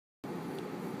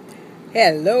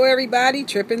Hello everybody,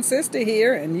 Trippin' Sister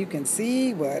here, and you can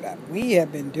see what we have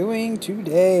been doing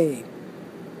today.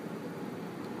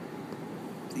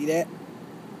 See that?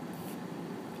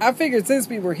 I figured since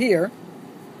we were here,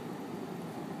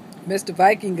 Mr.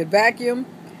 Viking could vacuum,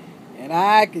 and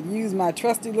I could use my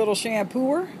trusty little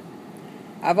shampooer.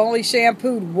 I've only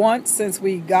shampooed once since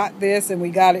we got this, and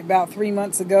we got it about 3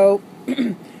 months ago.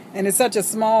 And it's such a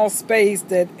small space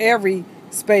that every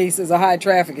space is a high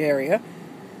traffic area.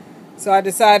 So I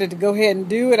decided to go ahead and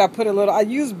do it. I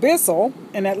used Bissell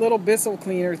and that little Bissell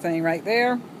cleaner thing right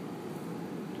there.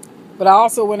 But I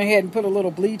also went ahead and put a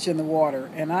little bleach in the water.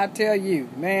 And I tell you,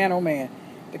 man, oh man,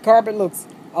 the carpet looks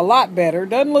a lot better.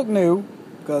 Doesn't look new,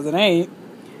 because it ain't.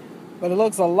 But it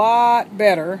looks a lot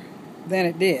better than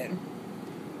it did.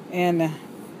 And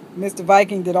Mr.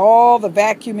 Viking did all the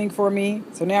vacuuming for me.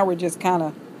 So now we're just kind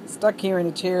of stuck here in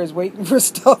the chairs waiting for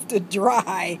stuff to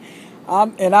dry.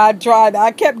 And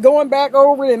I kept going back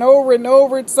over it and over and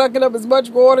over it, sucking up as much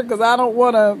water because I don't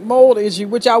want a mold issue,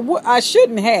 which I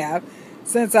shouldn't have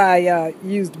since I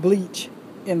used bleach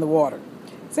in the water.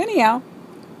 So anyhow,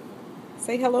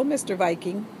 say hello, Mr.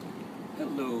 Viking.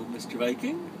 Hello, Mr.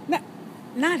 Viking.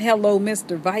 Not hello,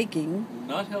 Mr. Viking.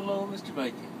 Not hello, Mr.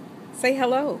 Viking. Say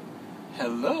hello.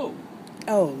 Hello.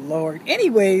 Oh, Lord.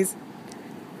 Anyways,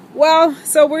 well,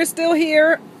 so we're still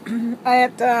here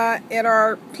at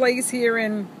our place here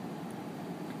in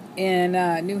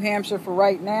New Hampshire for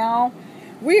right now.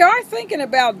 We are thinking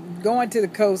about going to the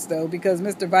coast though, because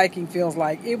Mr. Viking feels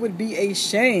like it would be a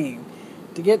shame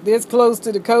to get this close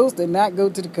to the coast and not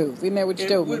go to the coast. Isn't that what you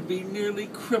told me? It would be nearly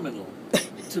criminal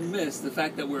to miss the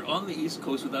fact that we're on the East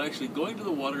Coast without actually going to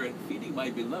the water and feeding my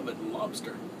beloved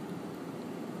lobster.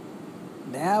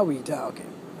 Now we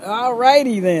talking. All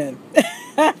righty then.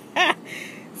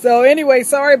 So anyway,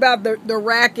 sorry about the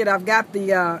racket. I've got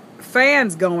the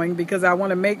fans going because I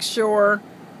want to make sure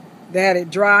that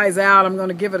it dries out. I'm going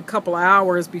to give it a couple of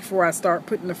hours before I start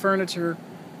putting the furniture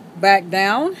back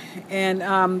down. And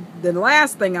the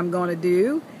last thing I'm going to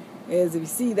do is, if you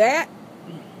see that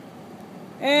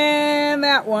and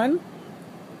that one,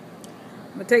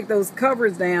 I'm going to take those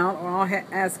covers down, or I'll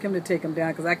ask him to take them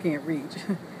down because I can't reach,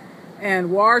 and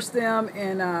wash them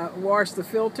and wash the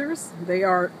filters. They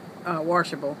are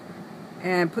washable,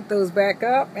 and put those back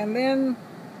up, and then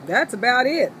that's about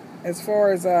it as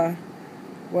far as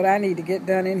what I need to get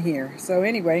done in here. So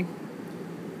anyway,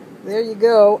 there you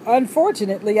go.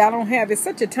 Unfortunately, it's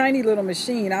such a tiny little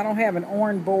machine, I don't have an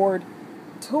on-board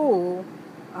tool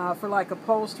for like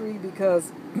upholstery,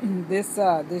 because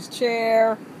this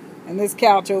chair and this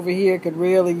couch over here could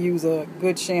really use a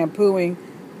good shampooing.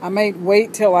 I may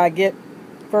wait till I get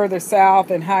further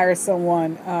south and hire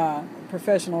someone,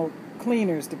 professional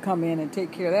cleaners, to come in and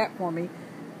take care of that for me.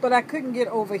 But I couldn't get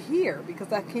over here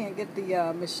because I can't get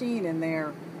the machine in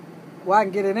there. Well, I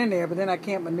can get it in there, but then I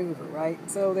can't maneuver, right?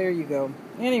 So there you go.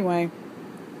 Anyway,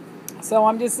 so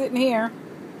I'm just sitting here,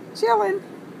 chilling,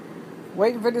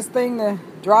 waiting for this thing to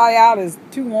dry out. It's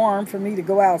too warm for me to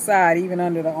go outside, even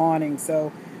under the awning.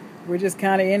 So we're just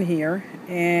kind of in here,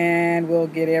 and we'll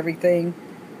get everything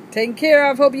taken care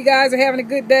of. Hope you guys are having a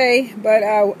good day. But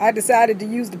I decided to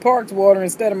use the park's water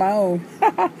instead of my own.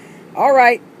 All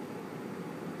right.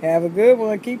 Have a good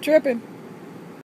one. Keep tripping.